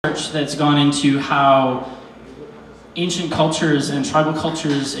research that's gone into how ancient cultures and tribal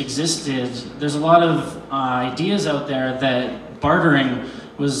cultures existed, there's a lot of ideas out there that bartering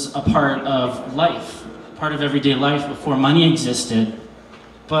was a part of life, part of everyday life before money existed.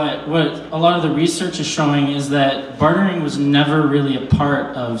 But what a lot of the research is showing is that bartering was never really a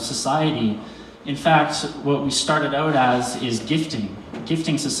part of society. In fact, what we started out as is gifting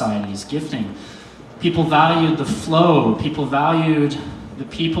societies, gifting. People valued the flow, people valued the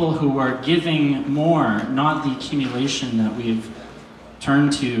people who were giving more, not the accumulation that we've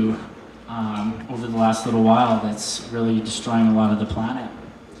turned to over the last little while that's really destroying a lot of the planet.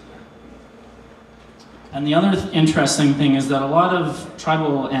 And the other interesting thing is that a lot of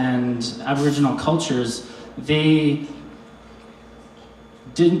tribal and Aboriginal cultures, they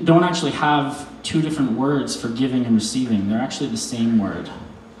don't actually have two different words for giving and receiving. They're actually the same word,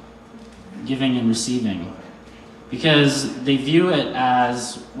 giving and receiving. Because they view it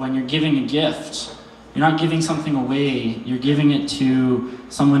as when you're giving a gift, you're not giving something away, you're giving it to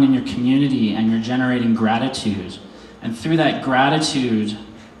someone in your community and you're generating gratitude. And through that gratitude,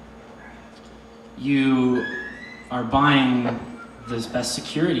 you are buying the best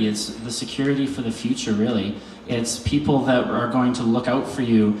security. It's the security for the future, really. It's people that are going to look out for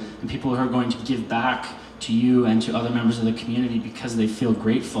you and people who are going to give back to you and to other members of the community because they feel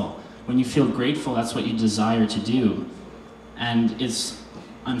grateful. When you feel grateful, that's what you desire to do. And it's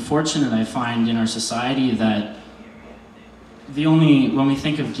unfortunate, I find, in our society that when we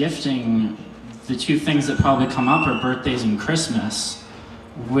think of gifting, the two things that probably come up are birthdays and Christmas,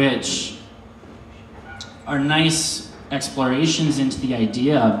 which are nice explorations into the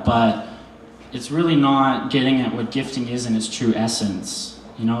idea, but it's really not getting at what gifting is in its true essence.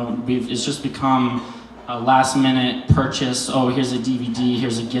 You know, it's just become a last-minute purchase. Oh, here's a DVD,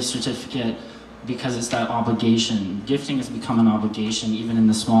 here's a gift certificate, because it's that obligation. Gifting has become an obligation, even in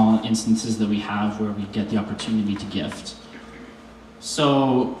the small instances that we have where we get the opportunity to gift.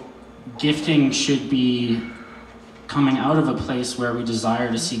 So gifting should be coming out of a place where we desire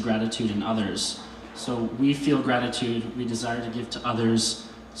to see gratitude in others. So we feel gratitude, we desire to give to others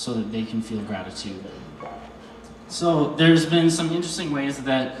so that they can feel gratitude. So there's been some interesting ways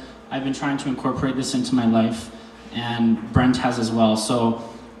that I've been trying to incorporate this into my life, and Brent has as well. So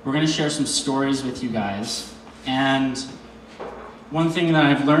we're going to share some stories with you guys. And one thing that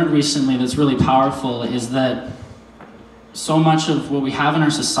I've learned recently that's really powerful is that so much of what we have in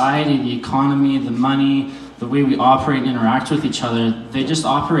our society, the economy, the money, the way we operate and interact with each other, they just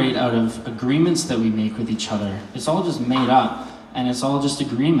operate out of agreements that we make with each other. It's all just made up, and it's all just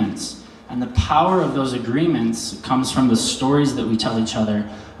agreements. And the power of those agreements comes from the stories that we tell each other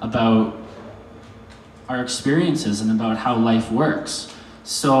about our experiences and about how life works.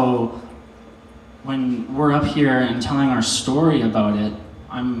 So when we're up here and telling our story about it,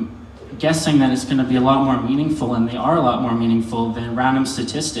 I'm guessing that it's going to be a lot more meaningful, and they are a lot more meaningful than random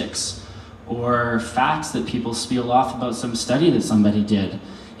statistics or facts that people spiel off about some study that somebody did.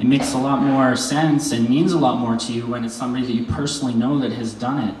 It makes a lot more sense and means a lot more to you when it's somebody that you personally know that has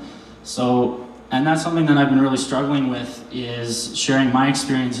done it. So, and that's something that I've been really struggling with, is sharing my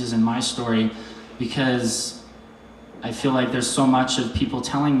experiences and my story, because I feel like there's so much of people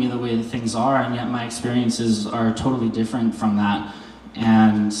telling me the way that things are, and yet my experiences are totally different from that.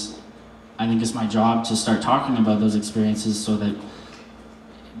 And I think it's my job to start talking about those experiences so that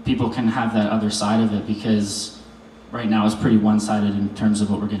people can have that other side of it, because right now it's pretty one-sided in terms of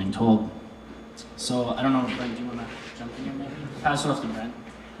what we're getting told. So I don't know, Brent, do you want to jump in here maybe? Pass it off to Brent.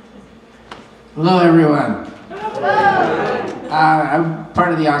 Hello, everyone. I'm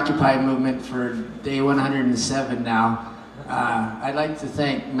part of the Occupy movement for day 107 now. I'd like to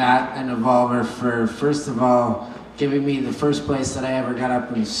thank Matt and Evolver for, first of all, giving me the first place that I ever got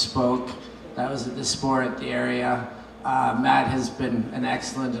up and spoke. That was at the Spore at the area. Matt has been an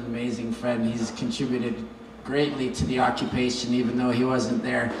excellent and amazing friend. He's contributed greatly to the occupation, even though he wasn't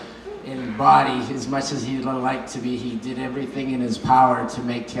there in body as much as he'd like to be. He did everything in his power to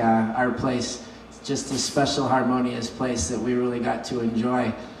make our place just a special, harmonious place that we really got to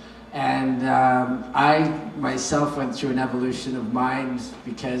enjoy. And I myself went through an evolution of mind,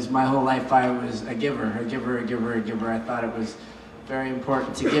 because my whole life I was a giver. I thought it was very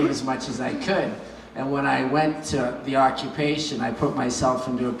important to give as much as I could. And when I went to the occupation, I put myself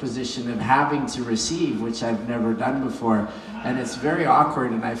into a position of having to receive, which I've never done before. And it's very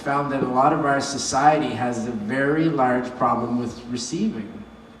awkward, and I found that a lot of our society has a very large problem with receiving.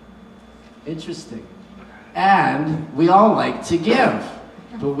 Interesting. And we all like to give,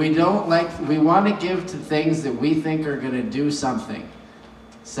 but we want to give to things that we think are going to do something.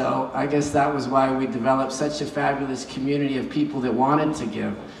 So I guess that was why we developed such a fabulous community of people that wanted to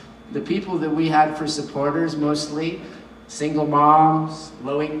give. The people that we had for supporters, mostly single moms,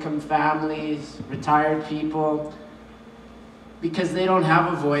 low-income families, retired people, because they don't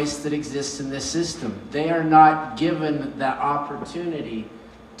have a voice that exists in this system. They are not given that opportunity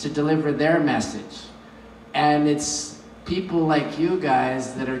to deliver their message. And it's people like you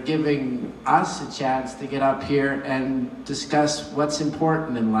guys that are giving us a chance to get up here and discuss what's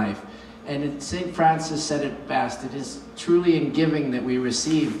important in life. And St. Francis said it best, it is truly in giving that we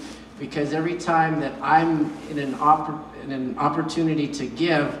receive, because every time that I'm in an opportunity to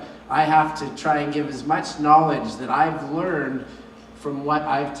give, I have to try and give as much knowledge that I've learned from what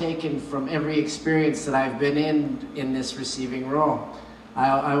I've taken from every experience that I've been in this receiving role.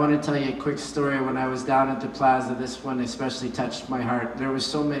 I want to tell you a quick story. When I was down at the plaza, this one especially touched my heart. There was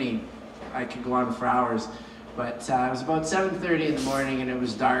so many, I could go on for hours, but it was about 7:30 in the morning and it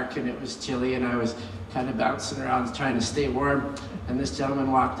was dark and it was chilly and I was kind of bouncing around trying to stay warm. And this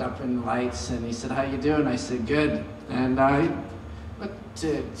gentleman walked up in the lights and he said, "How you doing?" I said, "Good." And I looked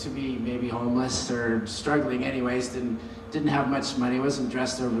to be maybe homeless or struggling anyways, didn't have much money, wasn't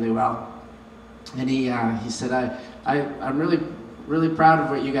dressed overly well. And he said, I'm really proud of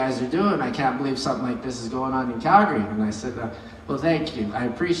what you guys are doing. I can't believe something like this is going on in Calgary." And I said, "Well, thank you. I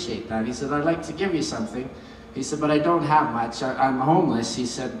appreciate that." He said, "I'd like to give you something." He said, "But I don't have much. I'm homeless." He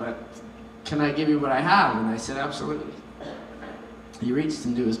said, "But can I give you what I have?" And I said, "Absolutely." He reached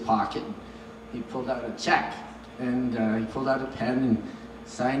into his pocket. He pulled out a check and he pulled out a pen and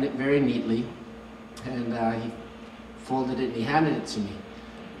signed it very neatly. And he folded it and he handed it to me.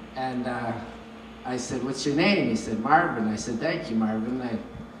 And I said, "What's your name?" He said, "Marvin." I said, "Thank you, Marvin." I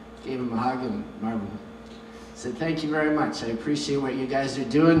gave him a hug and Marvin said, "Thank you very much. I appreciate what you guys are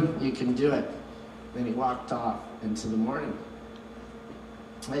doing. You can do it." Then he walked off into the morning.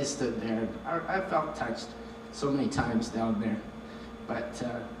 I stood there. I felt touched so many times down there. But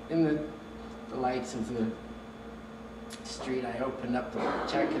in the lights of the street, I opened up the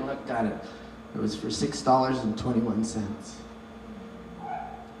check and looked at it. It was for $6.21.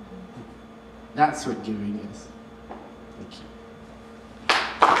 That's what giving is. Thank you.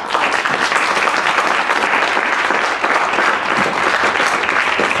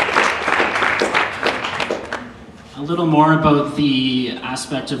 A little more about the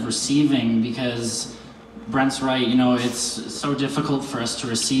aspect of receiving, because Brent's right, you know, it's so difficult for us to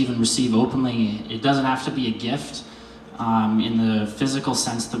receive and receive openly. It doesn't have to be a gift in the physical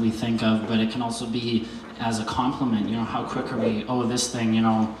sense that we think of, but it can also be as a compliment. You know, how quick are we, "Oh, this thing, you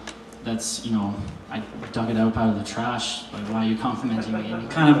know, that's, you know, I dug it out of the trash, like, why are you complimenting me?" And you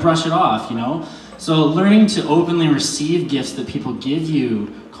kind of brush it off, you know? So learning to openly receive gifts that people give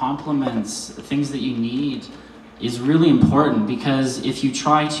you, compliments, things that you need, is really important, because if you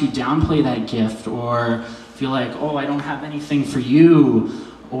try to downplay that gift or feel like, "Oh, I don't have anything for you,"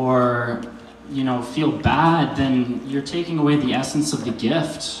 or, you know, feel bad, then you're taking away the essence of the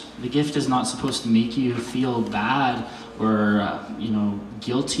gift. The gift is not supposed to make you feel bad or, you know,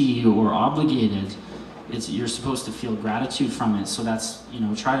 guilty or obligated. You're supposed to feel gratitude from it. So that's, you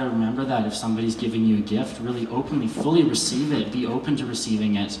know, try to remember that if somebody's giving you a gift, really openly, fully receive it, be open to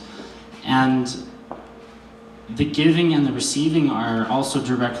receiving it. And the giving and the receiving are also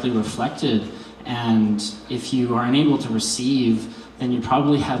directly reflected. And if you are unable to receive, then you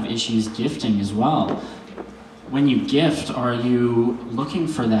probably have issues gifting as well. When you gift, are you looking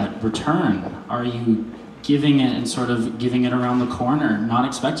for that return? Are you giving it and sort of giving it around the corner, not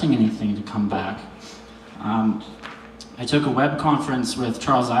expecting anything to come back? I took a web conference with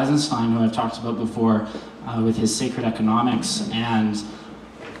Charles Eisenstein, who I've talked about before, with his Sacred Economics, and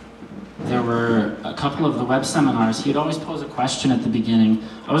there were a couple of the web seminars. He'd always pose a question at the beginning.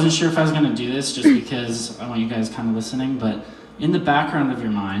 I wasn't sure if I was going to do this just because I want you guys kind of listening, but in the background of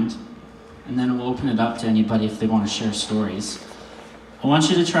your mind, and then we'll open it up to anybody if they want to share stories. I want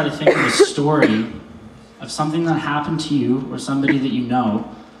you to try to think of a story of something that happened to you or somebody that you know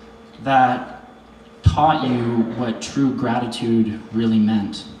that taught you what true gratitude really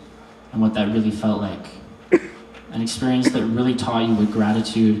meant and what that really felt like. An experience that really taught you what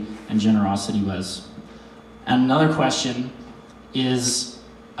gratitude and generosity was. And another question is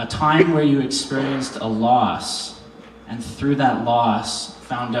a time where you experienced a loss and through that loss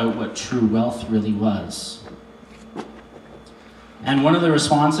found out what true wealth really was. And one of the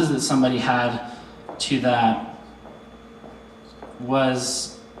responses that somebody had to that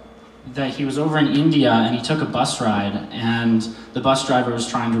was that he was over in India and he took a bus ride, and the bus driver was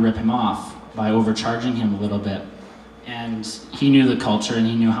trying to rip him off by overcharging him a little bit. And he knew the culture and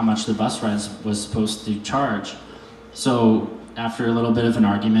he knew how much the bus ride was supposed to charge. So after a little bit of an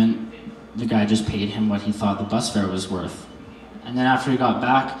argument, the guy just paid him what he thought the bus fare was worth. And then after he got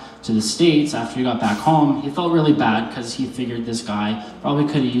back to the States, after he got back home, he felt really bad because he figured this guy probably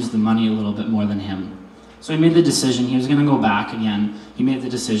could have used the money a little bit more than him. So he made the decision, he was gonna go back again. He made the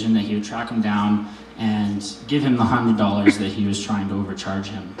decision that he would track him down and give him the $100 that he was trying to overcharge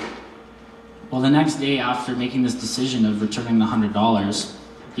him. Well, the next day after making this decision of returning the $100,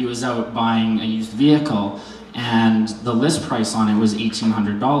 he was out buying a used vehicle and the list price on it was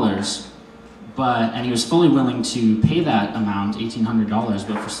 $1,800. And he was fully willing to pay that amount, $1,800,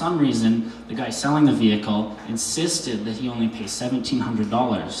 but for some reason, the guy selling the vehicle insisted that he only pay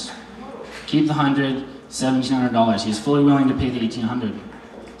 $1,700. Keep the $100, $1,700. He was fully willing to pay the $1,800.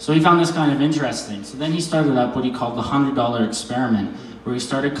 So he found this kind of interesting. So then he started up what he called the $100 experiment, where he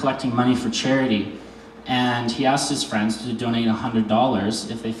started collecting money for charity. And he asked his friends to donate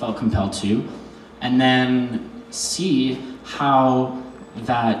 $100 if they felt compelled to, and then see how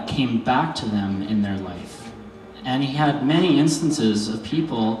that came back to them in their life. And he had many instances of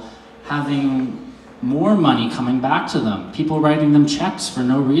people having more money coming back to them, people writing them checks for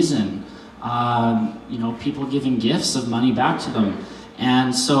no reason, people giving gifts of money back to them.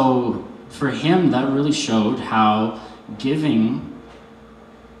 And so for him, that really showed how giving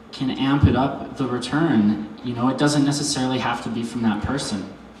can amp it up the return. It doesn't necessarily have to be from that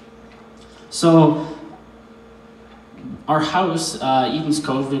person. So our house, Eden's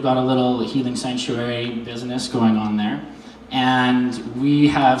Cove, we've got a little healing sanctuary business going on there, and we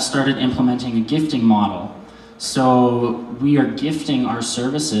have started implementing a gifting model. So we are gifting our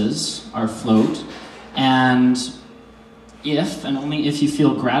services, our float, and if and only if you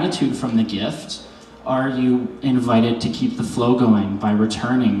feel gratitude from the gift, are you invited to keep the flow going by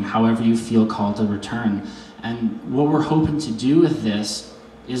returning however you feel called to return. And what we're hoping to do with this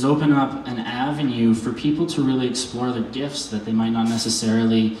is open up an avenue for people to really explore their gifts that they might not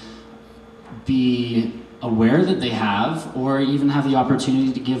necessarily be aware that they have, or even have the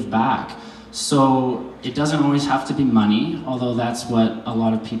opportunity to give back. So it doesn't always have to be money, although that's what a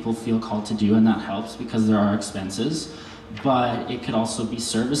lot of people feel called to do, and that helps because there are expenses. But it could also be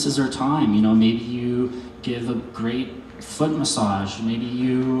services or time. Maybe you give a great foot massage, maybe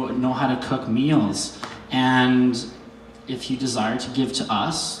you know how to cook meals, and if you desire to give to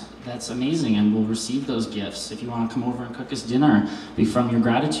us, that's amazing, and we'll receive those gifts. If you want to come over and cook us dinner, be from your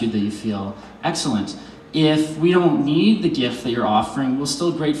gratitude that you feel, excellent. If we don't need the gift that you're offering, we'll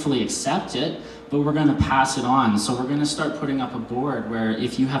still gratefully accept it, but we're going to pass it on. So we're going to start putting up a board where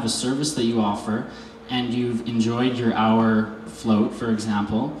if you have a service that you offer and you've enjoyed your hour float, for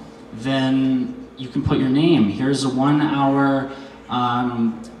example, then you can put your name. Here's a 1 hour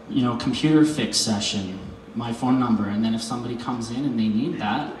computer fix session, my phone number, and then if somebody comes in and they need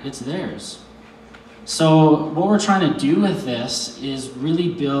that, it's theirs. So what we're trying to do with this is really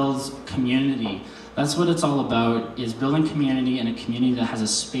build community. That's what it's all about, is building community, and a community that has a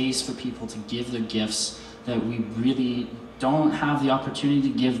space for people to give their gifts that we really don't have the opportunity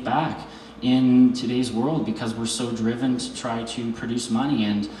to give back in today's world, because we're so driven to try to produce money,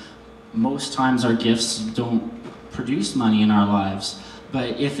 and most times our gifts don't produce money in our lives.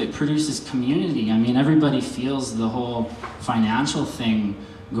 But if it produces community, everybody feels the whole financial thing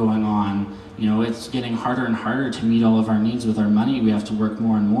going on. It's getting harder and harder to meet all of our needs with our money. We have to work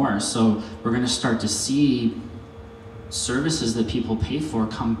more and more. So we're going to start to see services that people pay for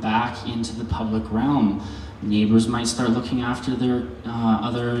come back into the public realm. Neighbors might start looking after their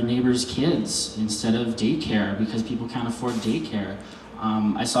other neighbors' kids instead of daycare, because people can't afford daycare.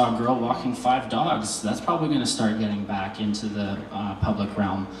 I saw a girl walking 5 dogs. That's probably going to start getting back into the public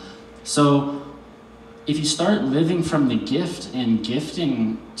realm. So if you start living from the gift and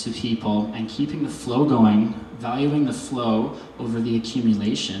gifting to people and keeping the flow going, valuing the flow over the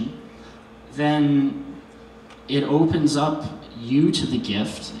accumulation, then it opens up you to the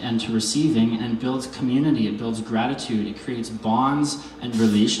gift and to receiving, and builds community, it builds gratitude, it creates bonds and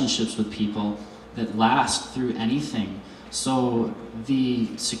relationships with people that last through anything. So the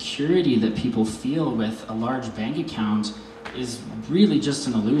security that people feel with a large bank account is really just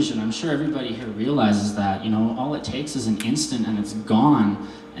an illusion. I'm sure everybody here realizes that, all it takes is an instant and it's gone,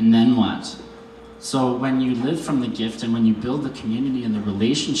 and then what? So when you live from the gift and when you build the community and the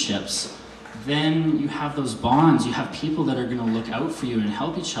relationships, then you have those bonds. You have people that are going to look out for you and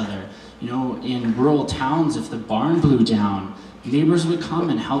help each other. In rural towns, if the barn blew down, neighbors would come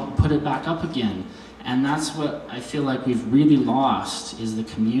and help put it back up again. And that's what I feel like we've really lost, is the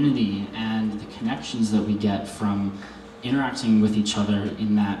community and the connections that we get from interacting with each other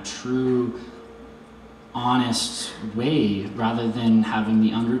in that true, honest way, rather than having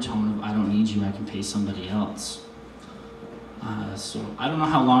the undertone of, I don't need you, I can pay somebody else. So I don't know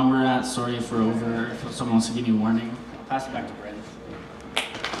how long we're at. Sorry if we're over. If someone wants to give me a warning, I'll pass it back to Brent.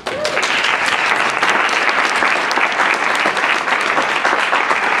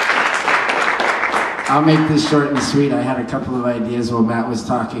 I'll make this short and sweet. I had a couple of ideas while Matt was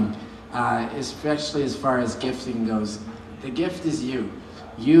talking, especially as far as gifting goes. The gift is you.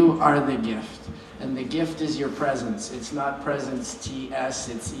 You are the gift. And the gift is your presence. It's not presence TS,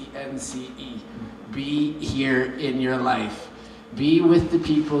 it's ENCE. Be here in your life. Be with the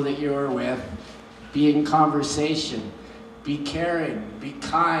people that you're with. Be in conversation. Be caring. Be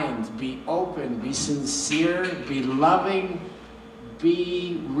kind. Be open. Be sincere. Be loving.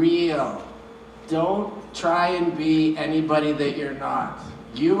 Be real. Don't try and be anybody that you're not.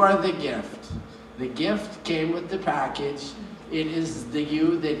 You are the gift. The gift came with the package. It is the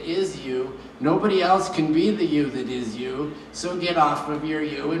you that is you. Nobody else can be the you that is you. So get off of your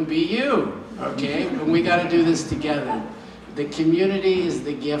you and be you. Okay? And we got to do this together. The community is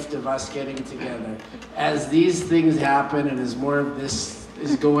the gift of us getting together. As these things happen and as more of this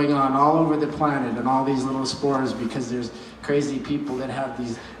is going on all over the planet and all these little spores, because there's crazy people that have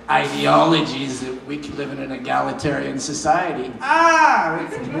these ideologies that we could live in an egalitarian society.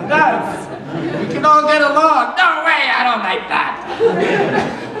 It's nuts. We can all get along. No way, I don't like that.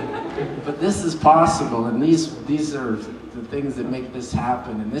 But this is possible, and these are the things that make this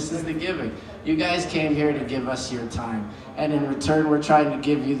happen, and this is the giving. You guys came here to give us your time, and in return we're trying to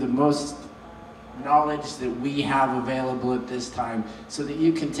give you the most knowledge that we have available at this time, so that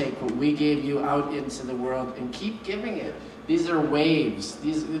you can take what we gave you out into the world and keep giving it. These are waves.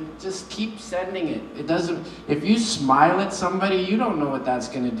 Just keep sending it. It doesn't. If you smile at somebody, you don't know what that's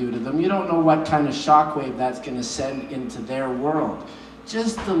going to do to them. You don't know what kind of shockwave that's going to send into their world.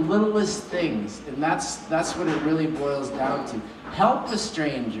 Just the littlest things, and that's what it really boils down to. Help a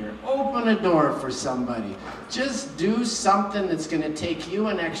stranger. Open a door for somebody. Just do something that's going to take you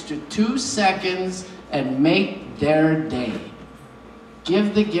an extra 2 seconds and make their day.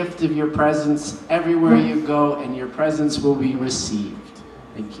 Give the gift of your presence everywhere you go, and your presence will be received.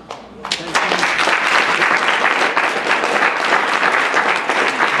 Thank you.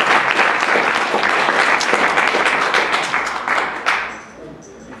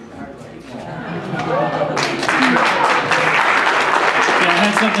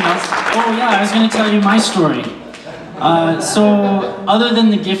 Something else. Oh yeah, I was going to tell you my story. So other than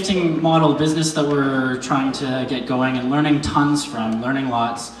the gifting model business that we're trying to get going and learning tons from, learning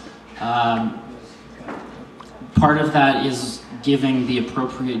lots, part of that is giving the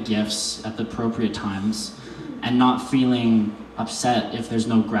appropriate gifts at the appropriate times and not feeling upset if there's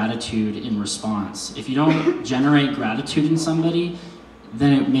no gratitude in response. If you don't generate gratitude in somebody,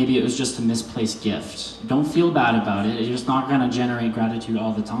 then maybe it was just a misplaced gift. Don't feel bad about it. You're just not going to generate gratitude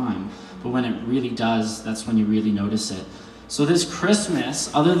all the time. But when it really does, that's when you really notice it. So this Christmas,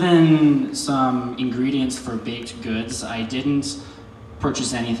 other than some ingredients for baked goods, I didn't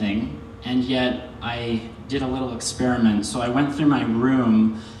purchase anything. And yet I did a little experiment. So I went through my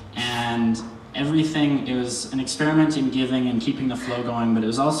room, and everything, it was an experiment in giving and keeping the flow going, but it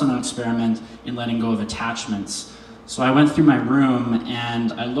was also an experiment in letting go of attachments. So I went through my room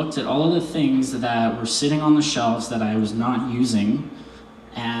and I looked at all of the things that were sitting on the shelves that I was not using,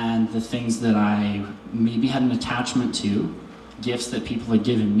 and the things that I maybe had an attachment to, gifts that people had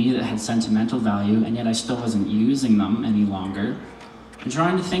given me that had sentimental value, and yet I still wasn't using them any longer. And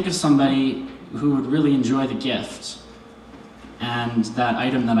trying to think of somebody who would really enjoy the gift and that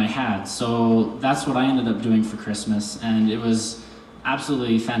item that I had. So that's what I ended up doing for Christmas, and it was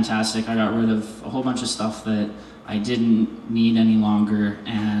absolutely fantastic. I got rid of a whole bunch of stuff that I didn't need any longer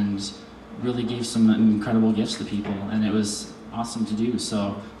and really gave some incredible gifts to people, and it was awesome to do.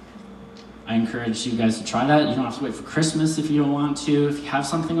 So I encourage you guys to try that. You don't have to wait for Christmas if you don't want to. If you have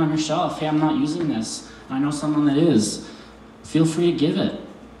something on your shelf, hey, I'm not using this, and I know someone that is, feel free to give it.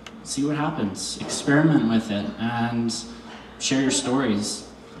 See what happens. Experiment with it and share your stories.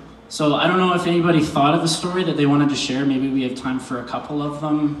 So I don't know if anybody thought of a story that they wanted to share. Maybe we have time for a couple of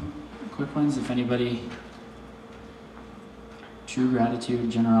them. Quick ones, if anybody. True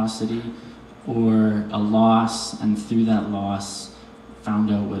gratitude, generosity, or a loss, and through that loss found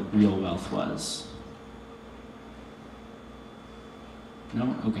out what real wealth was.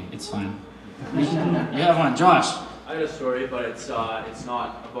 No? Okay, it's fine. You have one. Josh. I got a story, but it's not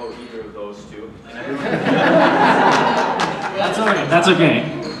about either of those two. That's okay. That's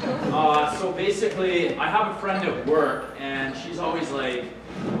okay. So basically, I have a friend at work, and she's always like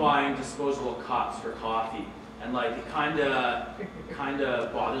buying disposable cups for coffee, and like it kind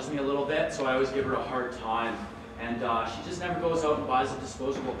of bothers me a little bit. So I always give her a hard time, and she just never goes out and buys a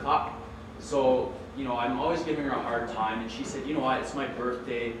disposable cup. So, you know, I'm always giving her a hard time, and she said, you know what, it's my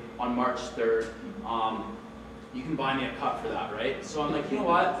birthday on March 3rd. You can buy me a cup for that, right? So I'm like, you know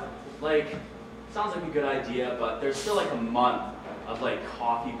what, like, sounds like a good idea, but there's still like a month of like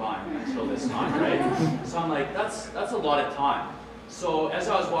coffee buying until this time, right? So I'm like, that's a lot of time. So as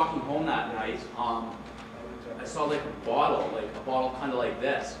I was walking home that night, I saw like a bottle kind of like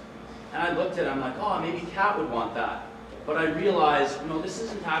this. And I looked at it, I'm like, oh, maybe Kat would want that. But I realized, no, this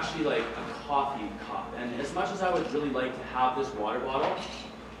isn't actually like a coffee cup. And as much as I would really like to have this water bottle,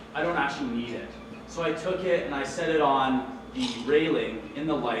 I don't actually need it. So I took it and I set it on the railing in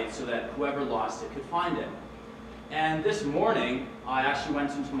the light so that whoever lost it could find it. And this morning, I actually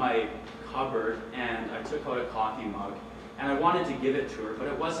went into my cupboard and I took out a coffee mug and I wanted to give it to her, but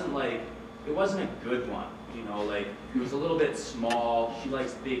it wasn't a good one. You know, like, it was a little bit small. She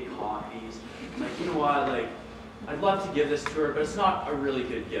likes big coffees. I'm like, you know what, like, I'd love to give this to her, but it's not a really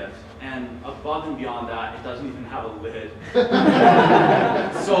good gift. And above and beyond that, it doesn't even have a lid.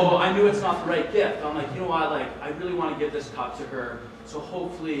 So I knew it's not the right gift. I'm like, you know what, like, I really want to give this cup to her. So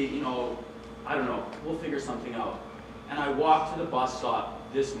hopefully, you know, I don't know, we'll figure something out. And I walked to the bus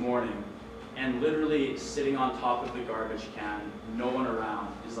stop this morning, and literally sitting on top of the garbage can, no one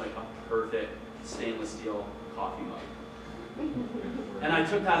around, is like a perfect stainless steel coffee mug. And I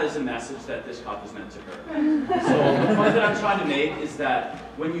took that as a message that this cup is meant to her. So the point that I'm trying to make is that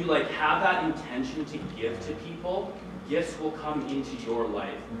when you like have that intention to give to people, gifts will come into your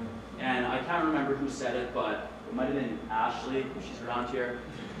life. And I can't remember who said it, but it might have been Ashley, if she's around here.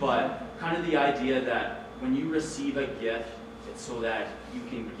 But kind of the idea that when you receive a gift, it's so that you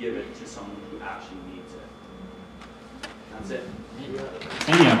can give it to someone who actually needs it. That's it.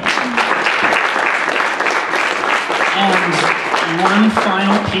 Thank you. And one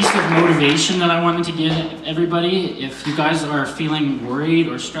final piece of motivation that I wanted to give everybody, if you guys are feeling worried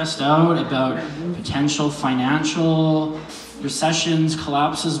or stressed out about potential financial recessions,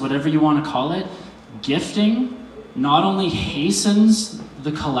 collapses, whatever you want to call it, gifting not only hastens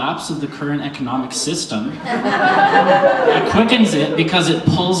the collapse of the current economic system, it quickens it because it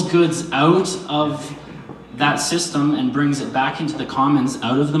pulls goods out of that system and brings it back into the commons,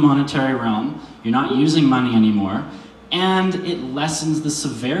 out of the monetary realm. You're not using money anymore. And it lessens the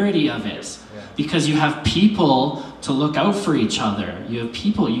severity of it because you have people to look out for each other. You have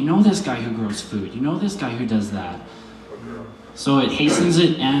people, you know this guy who grows food, you know this guy who does that. So it hastens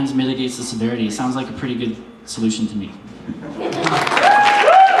it and mitigates the severity. It sounds like a pretty good solution to me.